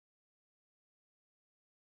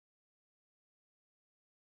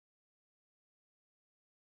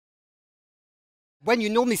When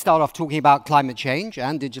you normally start off talking about climate change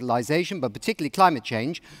and digitalization, but particularly climate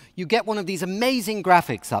change, you get one of these amazing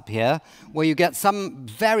graphics up here where you get some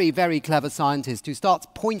very, very clever scientist who starts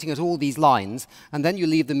pointing at all these lines, and then you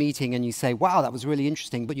leave the meeting and you say, wow, that was really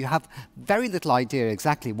interesting, but you have very little idea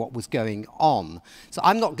exactly what was going on. So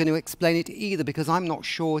I'm not going to explain it either because I'm not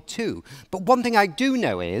sure too. But one thing I do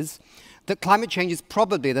know is that climate change is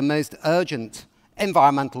probably the most urgent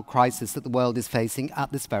environmental crisis that the world is facing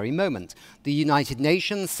at this very moment. The United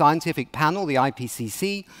Nations Scientific Panel, the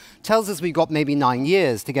IPCC, tells us we've got maybe 9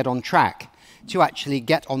 years to get on track, to actually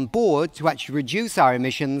get on board, to actually reduce our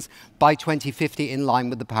emissions by 2050 in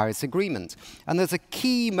line with the Paris Agreement. And there's a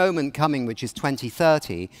key moment coming, which is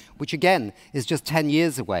 2030, which again is just 10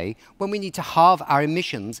 years away, when we need to halve our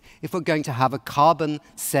emissions if we're going to have a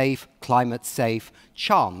carbon-safe, climate-safe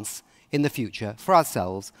chance in the future for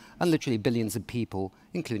ourselves and literally billions of people,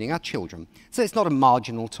 including our children. So it's not a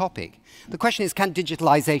marginal topic. The question is, can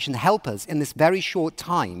digitalization help us in this very short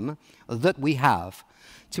time that we have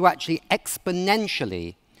to actually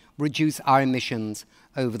exponentially reduce our emissions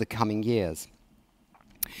over the coming years?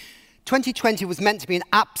 2020 was meant to be an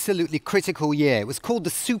absolutely critical year. It was called the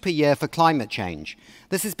super year for climate change.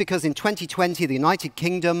 This is because in 2020, the United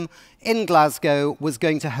Kingdom in Glasgow was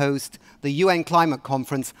going to host the UN Climate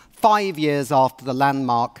Conference 5 years after the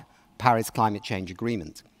landmark Paris Climate Change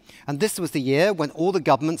Agreement. And this was the year when all the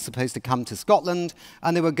governments supposed to come to Scotland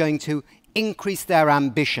and they were going to increase their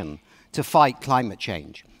ambition to fight climate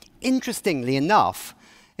change. Interestingly enough,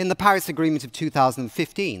 in the Paris Agreement of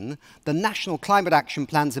 2015, the national climate action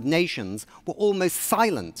plans of nations were almost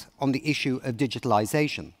silent on the issue of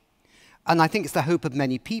digitalization. And I think it's the hope of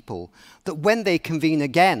many people that when they convene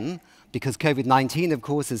again, because COVID-19, of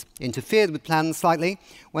course, has interfered with plans slightly,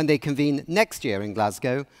 when they convene next year in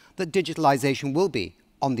Glasgow, that digitalization will be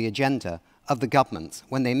on the agenda of the governments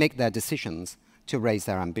when they make their decisions to raise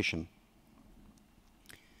their ambition.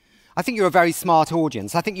 I think you're a very smart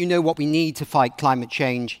audience. I think you know what we need to fight climate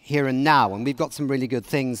change here and now, and we've got some really good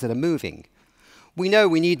things that are moving. We know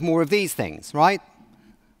we need more of these things, right?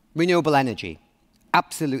 Renewable energy.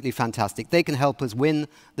 Absolutely fantastic. They can help us win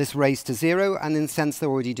this race to zero, and in a sense, they're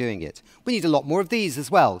already doing it. We need a lot more of these as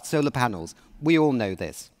well, solar panels. We all know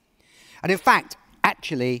this. And in fact,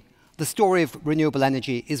 actually, the story of renewable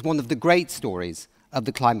energy is one of the great stories of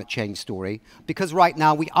the climate change story, because right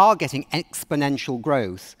now we are getting exponential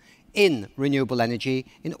growth in renewable energy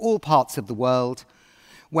in all parts of the world,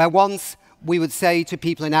 where once we would say to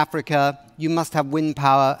people in Africa, you must have wind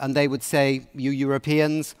power, and they would say, you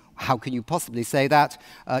Europeans, how can you possibly say that?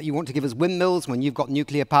 You want to give us windmills when you've got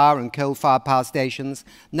nuclear power and coal-fired power stations.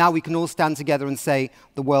 Now we can all stand together and say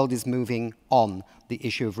the world is moving on the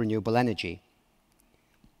issue of renewable energy.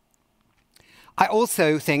 I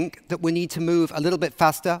also think that we need to move a little bit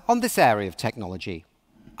faster on this area of technology,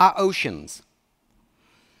 our oceans.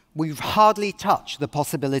 We've hardly touched the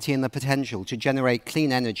possibility and the potential to generate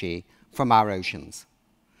clean energy from our oceans.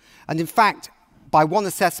 And in fact, by one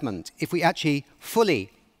assessment, if we actually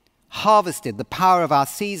fully harvested the power of our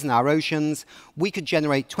seas and our oceans, we could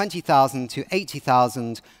generate 20,000 to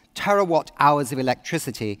 80,000 terawatt hours of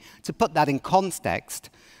electricity. To put that in context,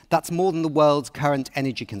 that's more than the world's current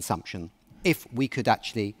energy consumption, if we could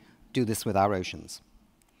actually do this with our oceans.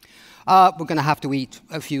 We're going to have to eat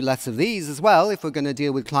a few less of these as well if we're going to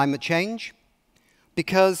deal with climate change,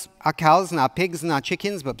 because our cows and our pigs and our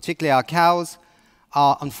chickens, but particularly our cows,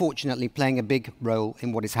 are unfortunately playing a big role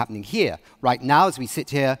in what is happening here. Right now, as we sit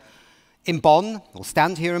here in Bonn, or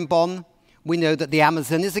stand here in Bonn, we know that the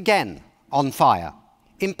Amazon is again on fire,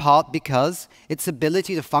 in part because its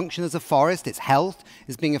ability to function as a forest, its health,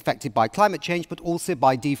 is being affected by climate change, but also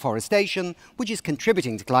by deforestation, which is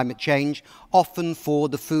contributing to climate change, often for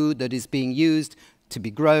the food that is being used to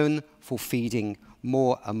be grown for feeding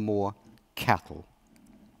more and more cattle.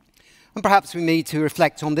 And perhaps we need to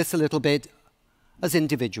reflect on this a little bit as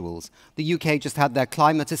individuals. The UK just had their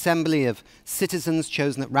climate assembly of citizens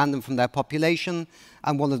chosen at random from their population,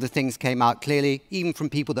 and one of the things came out clearly, even from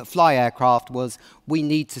people that fly aircraft, was we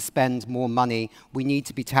need to spend more money, we need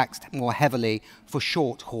to be taxed more heavily for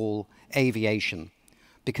short-haul aviation.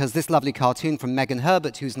 Because this lovely cartoon from Megan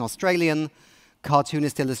Herbert, who's an Australian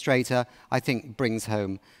cartoonist illustrator, I think brings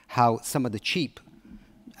home how some of the cheap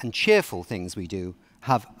and cheerful things we do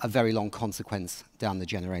have a very long consequence down the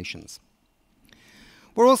generations.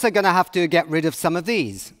 We're also going to have to get rid of some of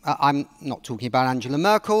these. I'm not talking about Angela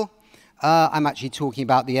Merkel. I'm actually talking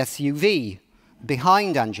about the SUV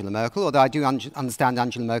behind Angela Merkel, although I do understand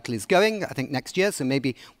Angela Merkel is going, I think, next year, so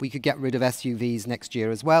maybe we could get rid of SUVs next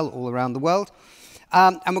year as well, all around the world.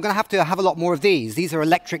 And we're going to have a lot more of these. These are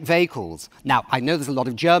electric vehicles. Now, I know there's a lot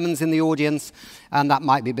of Germans in the audience, and that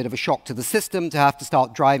might be a bit of a shock to the system to have to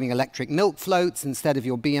start driving electric milk floats instead of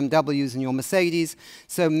your BMWs and your Mercedes.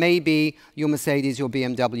 So maybe your Mercedes, your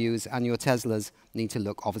BMWs, and your Teslas need to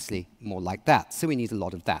look, obviously, more like that. So we need a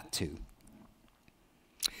lot of that, too.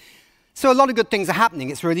 So a lot of good things are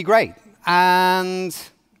happening. It's really great. And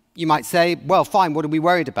you might say, well, fine, what are we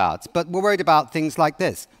worried about? But we're worried about things like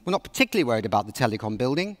this. We're not particularly worried about the telecom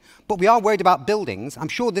building, but we are worried about buildings. I'm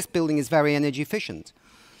sure this building is very energy efficient.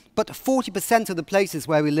 But 40% of the places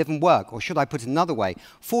where we live and work, or should I put it another way,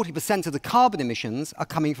 40% of the carbon emissions are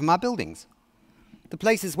coming from our buildings. The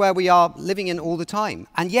places where we are living in all the time.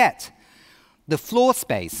 And yet, the floor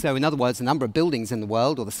space, so in other words, the number of buildings in the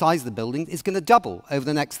world, or the size of the building, is going to double over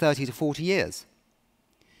the next 30 to 40 years.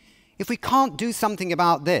 If we can't do something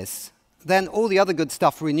about this, then all the other good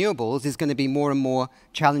stuff for renewables is going to be more and more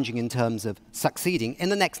challenging in terms of succeeding in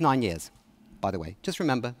the next 9 years, by the way. Just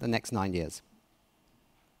remember, the next 9 years.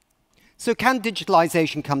 So can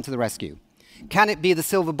digitalization come to the rescue? Can it be the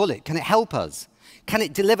silver bullet? Can it help us? Can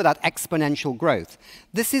it deliver that exponential growth?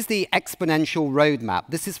 This is the Exponential Roadmap.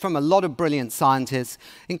 This is from a lot of brilliant scientists,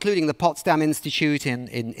 including the Potsdam Institute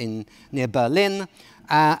near Berlin,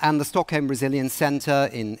 and the Stockholm Resilience Center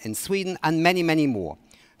in Sweden, and many, many more.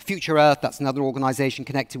 Future Earth, that's another organization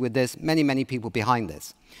connected with this, many, many people behind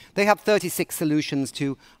this. They have 36 solutions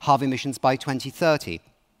to halve emissions by 2030.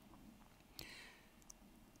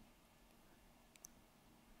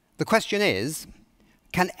 The question is,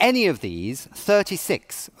 can any of these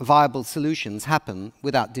 36 viable solutions happen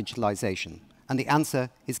without digitalization? And the answer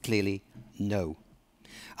is clearly no.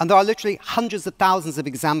 And there are literally hundreds of thousands of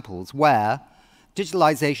examples where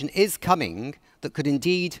digitalization is coming that could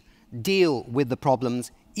indeed deal with the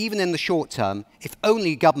problems, even in the short term, if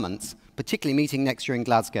only governments, particularly meeting next year in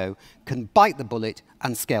Glasgow, can bite the bullet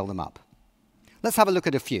and scale them up. Let's have a look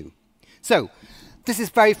at a few. So, this is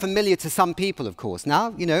very familiar to some people, of course.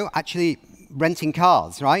 Now, you know, actually renting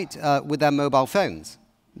cars, right, with their mobile phones.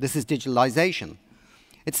 This is digitalization.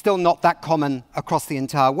 It's still not that common across the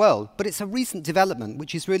entire world, but it's a recent development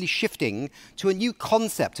which is really shifting to a new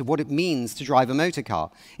concept of what it means to drive a motor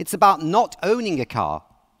car. It's about not owning a car.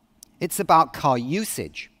 It's about car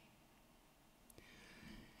usage.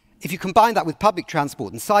 If you combine that with public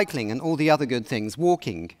transport and cycling and all the other good things,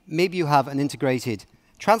 walking, maybe you have an integrated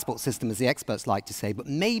transport system, as the experts like to say, but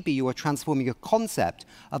maybe you are transforming a concept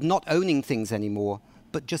of not owning things anymore,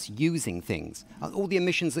 but just using things. And all the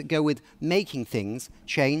emissions that go with making things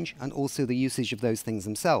change, and also the usage of those things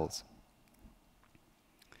themselves.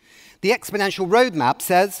 The Exponential Roadmap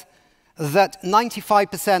says that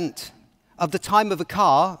 95% of the time of a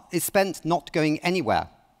car is spent not going anywhere.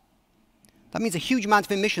 That means a huge amount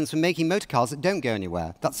of emissions from making motor cars that don't go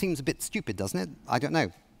anywhere. That seems a bit stupid, doesn't it? I don't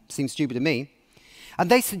know. Seems stupid to me. And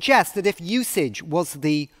they suggest that if usage was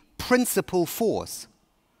the principal force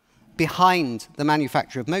behind the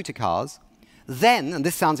manufacture of motor cars, then, and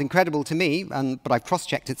this sounds incredible to me, but I've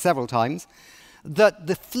cross-checked it several times, that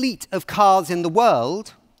the fleet of cars in the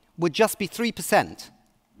world would just be 3%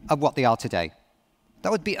 of what they are today.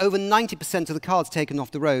 That would be over 90% of the cars taken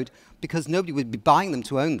off the road, because nobody would be buying them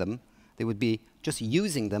to own them. They would be just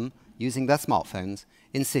using them, using their smartphones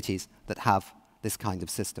in cities that have this kind of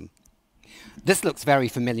system. This looks very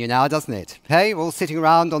familiar now, doesn't it? Hey, we're all sitting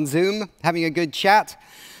around on Zoom, having a good chat.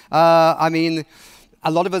 I mean,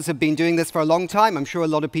 a lot of us have been doing this for a long time. I'm sure a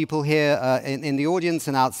lot of people here in the audience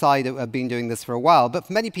and outside have been doing this for a while. But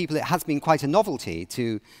for many people, it has been quite a novelty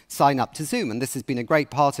to sign up to Zoom. And this has been a great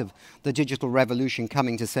part of the digital revolution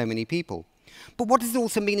coming to so many people. But what does it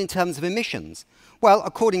also mean in terms of emissions? Well,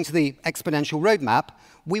 according to the Exponential Roadmap,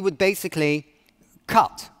 we would basically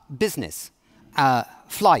cut business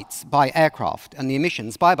flights by aircraft and the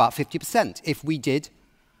emissions by about 50% if we did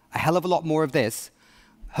a hell of a lot more of this,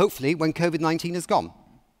 hopefully when COVID-19 is gone.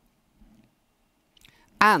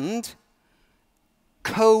 And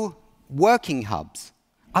co-working hubs.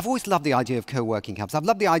 I've always loved the idea of co-working hubs. I've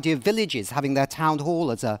loved the idea of villages having their town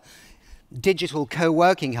hall as a digital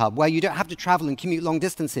co-working hub where you don't have to travel and commute long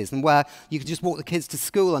distances and where you can just walk the kids to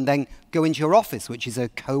school and then go into your office, which is a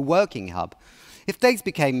co-working hub. If these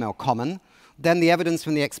became more common, then the evidence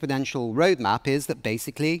from the Exponential Roadmap is that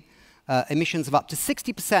basically emissions of up to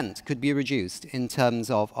 60% could be reduced in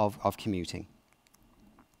terms of commuting.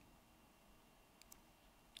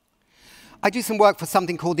 I do some work for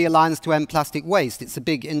something called the Alliance to End Plastic Waste. It's a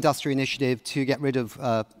big industry initiative to get rid of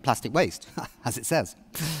plastic waste, as it says,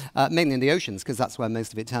 mainly in the oceans, because that's where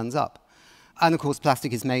most of it turns up. And of course,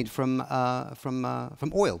 plastic is made from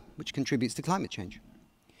oil, which contributes to climate change.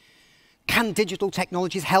 Can digital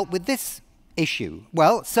technologies help with this issue?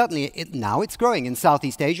 Well, certainly now it's growing. In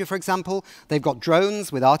Southeast Asia, for example, they've got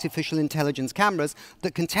drones with artificial intelligence cameras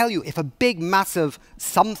that can tell you if a big, massive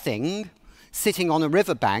something sitting on a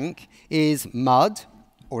riverbank is mud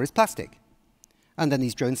or is plastic. And then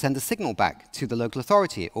these drones send a signal back to the local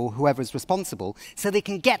authority or whoever is responsible so they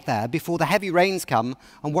can get there before the heavy rains come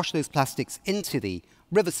and wash those plastics into the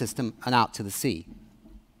river system and out to the sea.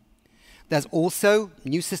 There's also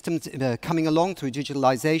new systems coming along through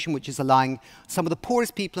digitalization, which is allowing some of the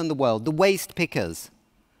poorest people in the world, the waste pickers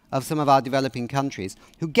of some of our developing countries,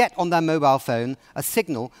 who get on their mobile phone a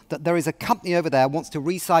signal that there is a company over there wants to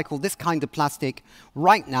recycle this kind of plastic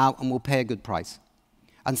right now and will pay a good price.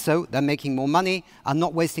 And so they're making more money and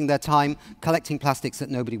not wasting their time collecting plastics that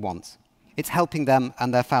nobody wants. It's helping them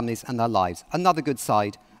and their families and their lives. Another good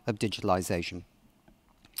side of digitalization.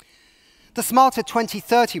 The Smarter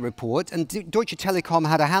 2030 report, and Deutsche Telekom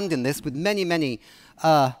had a hand in this with many, many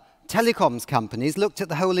telecoms companies, looked at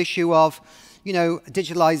the whole issue of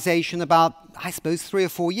digitalization about, I suppose, 3 or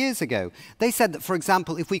 4 years ago. They said that, for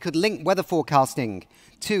example, if we could link weather forecasting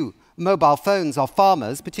to mobile phones of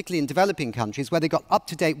farmers, particularly in developing countries where they got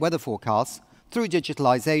up-to-date weather forecasts through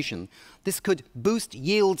digitalization, this could boost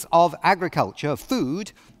yields of agriculture,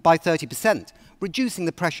 food, by 30%, reducing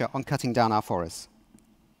the pressure on cutting down our forests.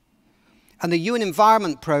 And the UN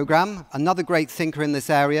Environment Programme, another great thinker in this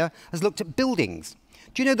area, has looked at buildings.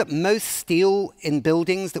 Do you know that most steel in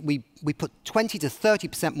buildings, that we put 20 to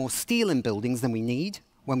 30% more steel in buildings than we need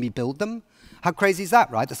when we build them? How crazy is that,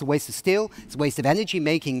 right? That's a waste of steel. It's a waste of energy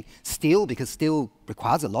making steel, because steel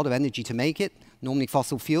requires a lot of energy to make it, normally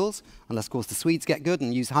fossil fuels, unless, of course, the Swedes get good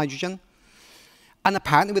and use hydrogen. And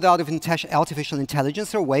apparently, with artificial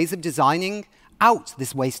intelligence, there are ways of designing out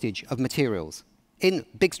this wastage of materials in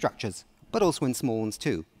big structures, but also in small ones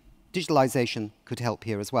too. Digitalization could help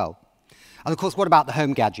here as well. And of course, what about the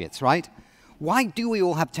home gadgets, right? Why do we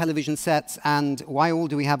all have television sets, and why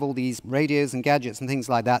do we have all these radios and gadgets and things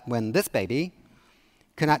like that when this baby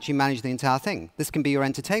can actually manage the entire thing? This can be your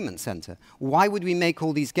entertainment center. Why would we make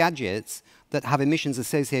all these gadgets that have emissions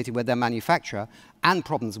associated with their manufacture and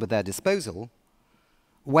problems with their disposal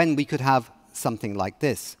when we could have something like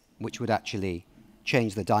this, which would actually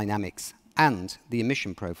change the dynamics and the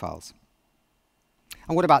emission profiles?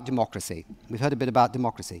 And what about democracy? We've heard a bit about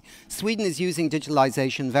democracy. Sweden is using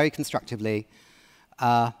digitalization very constructively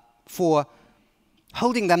for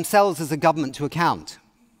holding themselves as a government to account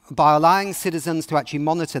by allowing citizens to actually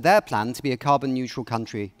monitor their plan to be a carbon neutral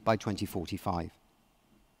country by 2045.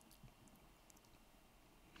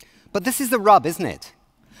 But this is the rub, isn't it?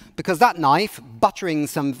 Because that knife, buttering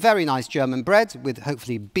some very nice German bread with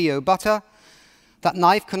hopefully bio butter, that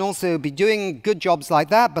knife can also be doing good jobs like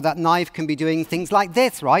that, but that knife can be doing things like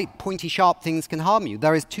this, right? Pointy, sharp things can harm you.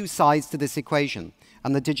 There is two sides to this equation,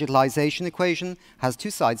 and the digitalization equation has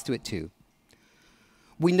two sides to it too.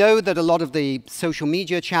 We know that a lot of the social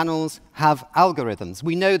media channels have algorithms.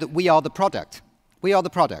 We know that we are the product. We are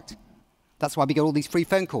the product. That's why we get all these free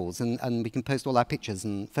phone calls and we can post all our pictures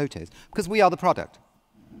and photos, because we are the product.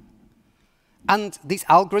 And these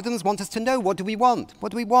algorithms want us to know, what do we want?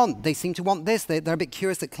 What do we want? They seem to want this. They're a bit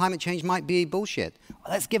curious that climate change might be bullshit.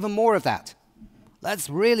 Well, let's give them more of that. Let's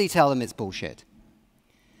really tell them it's bullshit.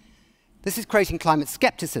 This is creating climate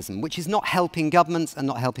skepticism, which is not helping governments and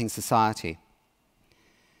not helping society.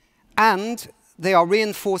 And they are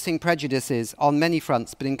reinforcing prejudices on many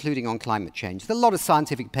fronts, but including on climate change. There's a lot of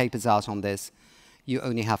scientific papers out on this. You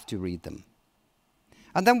only have to read them.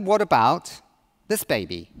 And then what about this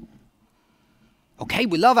baby? Okay,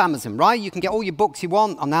 we love Amazon, right? You can get all your books you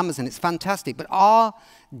want on Amazon. It's fantastic. But are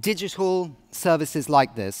digital services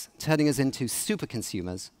like this turning us into super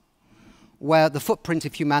consumers, where the footprint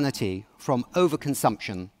of humanity from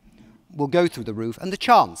overconsumption will go through the roof, and the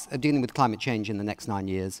chance of dealing with climate change in the next 9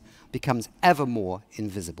 years becomes ever more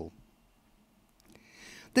invisible?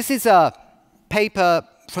 This is a paper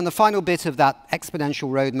from the final bit of that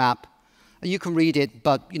Exponential Roadmap. You can read it,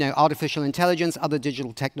 but artificial intelligence, other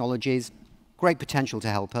digital technologies, great potential to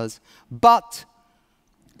help us, but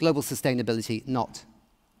global sustainability not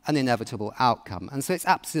an inevitable outcome. And so it's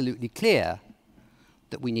absolutely clear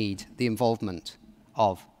that we need the involvement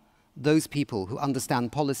of those people who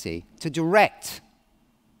understand policy to direct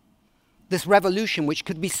this revolution, which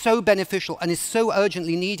could be so beneficial and is so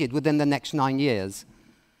urgently needed within the next 9 years,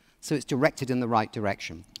 so it's directed in the right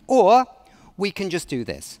direction. Or we can just do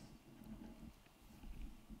this.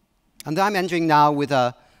 And I'm ending now with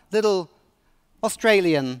a little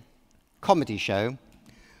Australian comedy show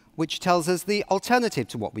which tells us the alternative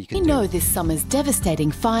to what we can do. We know this summer's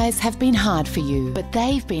devastating fires have been hard for you, but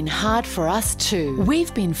they've been hard for us too.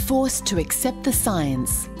 We've been forced to accept the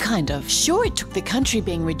science. Kind of. Sure, it took the country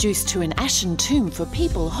being reduced to an ashen tomb for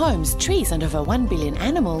people, homes, trees and over 1 billion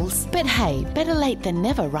animals. But hey, better late than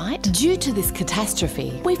never, right? Due to this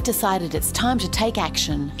catastrophe, we've decided it's time to take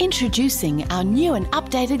action. Introducing our new and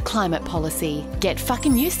updated climate policy. Get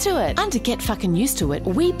fucking used to it. Under Get Fucking Used to It,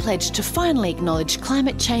 we pledge to finally acknowledge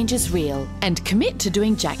climate change is real and commit to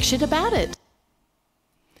doing jack shit about it.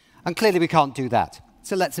 And clearly we can't do that.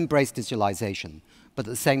 So let's embrace digitalization, but at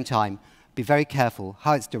the same time, be very careful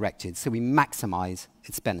how it's directed so we maximize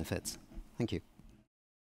its benefits. Thank you.